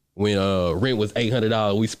rent was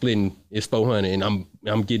 $800, we splitting it's $400, and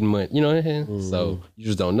I'm getting money. You know what I'm saying? Mm-hmm. So you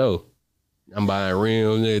just don't know. I'm buying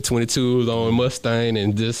rims, 22s on Mustang,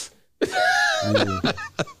 and just.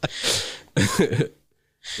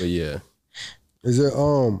 But yeah. Is it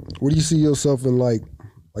where do you see yourself in like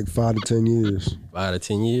 5 to 10 years? 5 to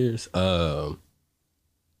 10 years.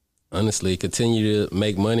 Honestly, continue to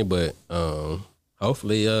make money, but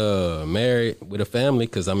hopefully married with a family.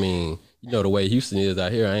 Because I mean, you know the way Houston is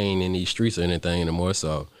out here. I ain't in these streets or anything anymore.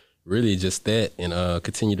 So really, just that and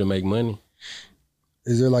continue to make money.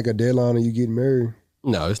 Is there like a deadline of you getting married?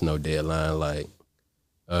 No, it's no deadline. Like,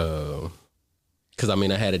 because I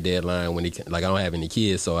mean, I had a deadline when I don't have any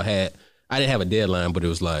kids, so I didn't have a deadline, but it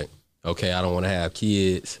was like, okay, I don't want to have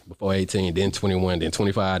kids before 18, then 21, then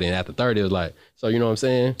 25, then after 30, it was like, so you know what I'm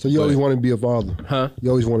saying? So you always want to be a father? Huh? You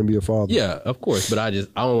always want to be a father? Yeah, of course, but I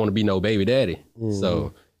don't want to be no baby daddy. Mm-hmm.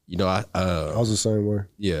 So, you know, I was the same way.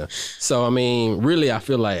 Yeah. So, I mean, really, I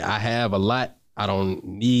feel like I have a lot. I don't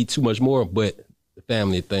need too much more, but the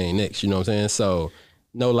family thing next, you know what I'm saying? So,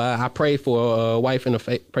 no lie, I pray for a wife and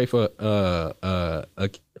pray for a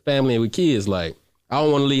family with kids. Like, I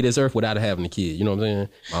don't want to leave this earth without having a kid. You know what I'm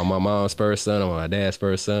saying? My mom's first son or my dad's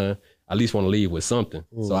first son. I at least want to leave with something.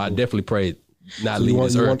 Mm-hmm. So I definitely pray not leave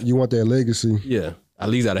this earth. You want that legacy? Yeah. At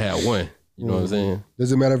least I gotta have one. You know what I'm saying?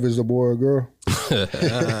 Does it matter if it's a boy or a girl?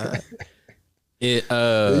 You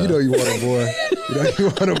know you want a boy. You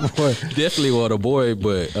want a boy. Definitely want a boy,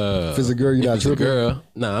 but if it's a girl, you're not tripping. Girl,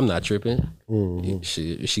 nah, I'm not tripping.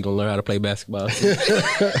 Mm-hmm. She gonna learn how to play basketball.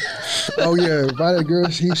 Oh yeah, if I had a girl,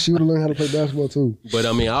 she would learn how to play basketball too. But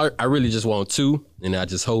I mean, I really just want two, and I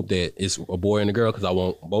just hope that it's a boy and a girl because I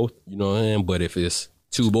want both. You know what I mean? But if it's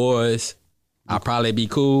two boys, I'll probably be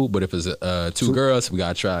cool. But if it's two girls, we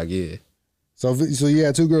gotta try again. So you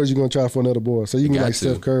had two girls, you're gonna try for another boy. So you can be like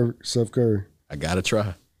Steph Curry. I gotta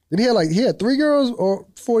try. And he had 3 girls, or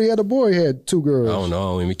before he had a boy, he had 2 girls. I don't know. I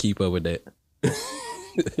don't even keep up with that.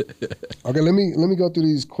 Okay, let me go through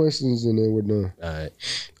these questions and then we're done.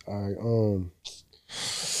 All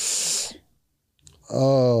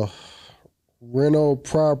right. Rental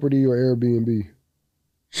property or Airbnb?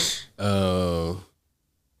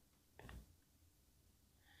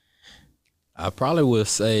 I probably would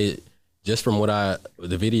say, just from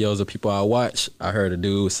the videos of people I watch, I heard a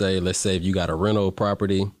dude say, let's say if you got a rental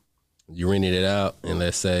property, you rented it out, and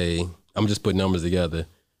let's say, I'm just putting numbers together,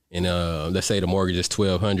 and let's say the mortgage is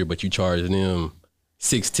 $1,200, but you charge them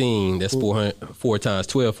 $16, that's 4 times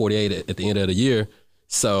 12, 48 at the end of the year.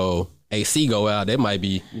 So AC go out, that might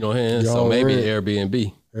be, you know what I'm saying? So maybe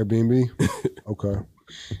Airbnb. Airbnb? Okay.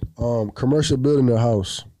 Commercial building or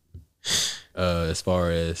house? As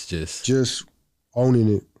far as just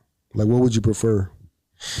owning it. Like, what would you prefer?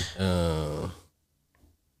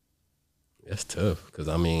 That's tough because,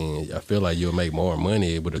 I mean, I feel like you'll make more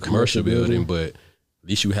money with a commercial building, but at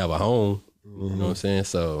least you have a home. Mm-hmm. You know what I'm saying?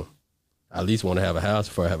 So I at least want to have a house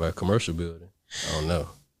before I have a commercial building. I don't know.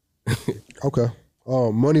 Okay.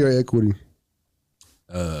 Money or equity?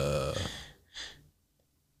 I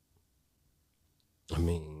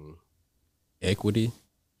mean, equity.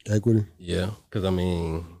 Equity? Yeah, because, I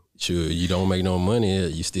mean, sure, you don't make no money,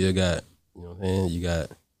 you still got, you know what I'm saying, you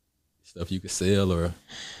got stuff you could sell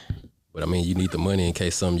but I mean, you need the money in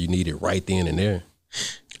case you need it right then and there.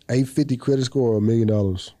 850 credit score or $1 million?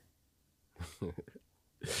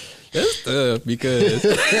 That's tough because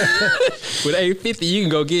with 850 you can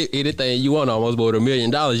go get anything you want almost, but with $1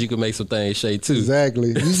 million you can make some things shake too. Exactly.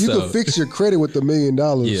 You can fix your credit with $1 million.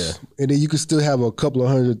 Yeah. And then you could still have a couple of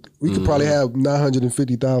hundred. We could probably have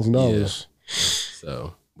 $950,000. Yeah.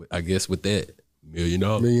 So I guess with that, $1 million.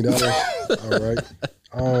 $1 million.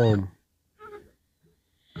 All right.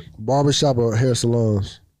 Barbershop or hair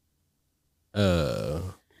salons?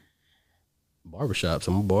 Barbershops.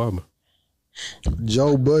 I'm a barber.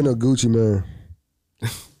 Joe Budden or Gucci Mane?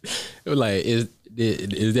 Like, is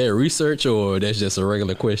that research or that's just a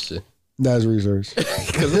regular question? That's research.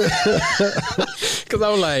 Because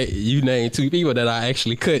I'm like, you named 2 people that I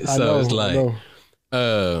actually cut, so it's like,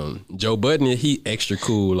 Joe Budden, he extra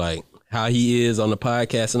cool, like how he is on the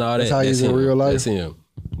podcast and all that. That's how he's in real life. That's him.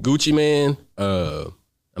 Gucci Mane,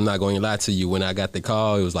 I'm not going to lie to you. When I got the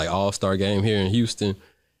call, it was like All-Star game here in Houston.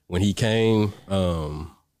 when he came,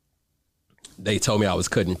 they told me I was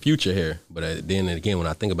cutting Future hair. But then again, when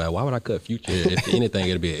I think about it, why would I cut Future hair? If anything,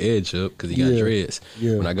 it'd be an edge up because he got dreads.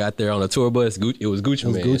 Yeah. When I got there on the tour bus, it was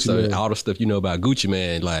Gucci Man. Gucci so Man. all the stuff you know about Gucci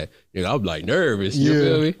Man, like, I was like nervous. You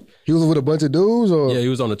feel me? He was with a bunch of dudes, or Yeah, he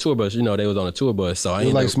was on the tour bus. They was on the tour bus. So I he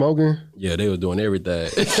was ain't like smoking. Yeah, they was doing everything.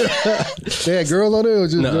 They had girls on there, or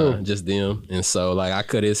just Nah, them? just them. And so like I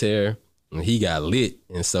cut his hair and he got lit.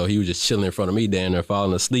 And so he was just chilling in front of me down there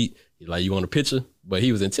falling asleep. He's like, you want a picture? But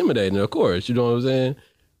he was intimidating, of course. You know what I'm saying?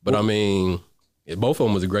 But I mean, both of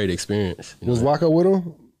them was a great experience. You know? Was Waka with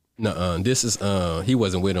him? No, this is he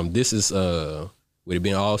wasn't with him. This is with it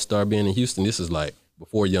being All-Star being in Houston, this is like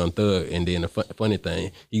before Young Thug. And then the funny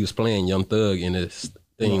thing, he was playing Young Thug in this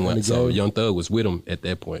thing. So Young Thug was with him at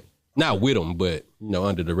that point. Not with him, but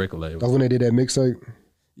under the record label. That's when they did that mixtape.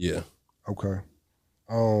 Yeah. Okay.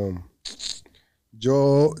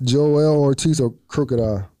 Joel Ortiz or Crooked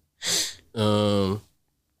Eye?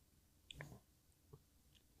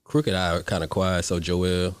 Crooked Eye kind of quiet, so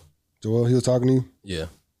Joel, he was talking to you? yeah.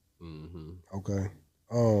 Mm-hmm. Okay.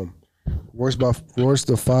 Worst the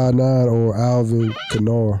 5'9" or Alvin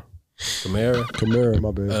Kamara? Kamara,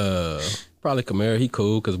 my bad. probably Kamara. He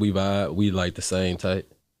cool because we vibe. We like the same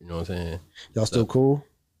type. You know what I'm saying? Y'all still cool?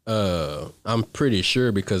 I'm pretty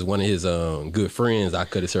sure because one of his good friends, I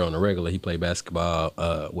cut his hair on the regular. He played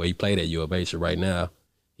basketball. He played at U of H. Right now,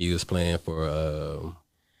 he was playing for.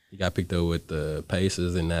 He got picked up with the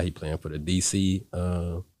Pacers, and now he playing for the DC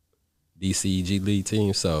G League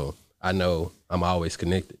team. So I know I'm always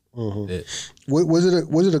connected. Mm-hmm. Was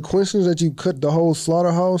it a coincidence that you cut the whole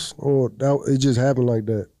slaughterhouse, or it just happened like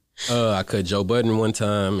that? I cut Joe Budden one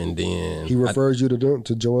time, and then he referred you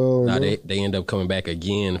to Joel. Nah, they end up coming back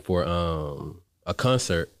again for a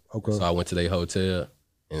concert. Okay. So I went to their hotel,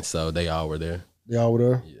 and so they all were there. They all were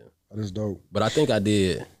there? Yeah. That's dope. But I think I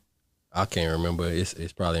did. I can't remember.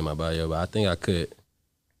 It's probably in my bio, but I think I cut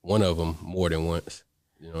one of them more than once.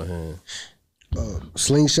 You know what I'm saying?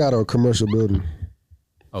 Slingshot or commercial building?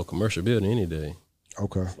 Oh, commercial building any day.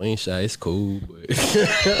 Okay. Slingshot, it's cool, but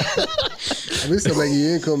At least it'll make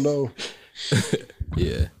your income though.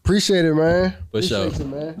 yeah. Appreciate it, man. For sure. Appreciate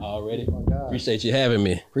you, man. Already. Oh my God. Appreciate you having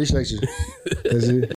me. Appreciate you. That's it.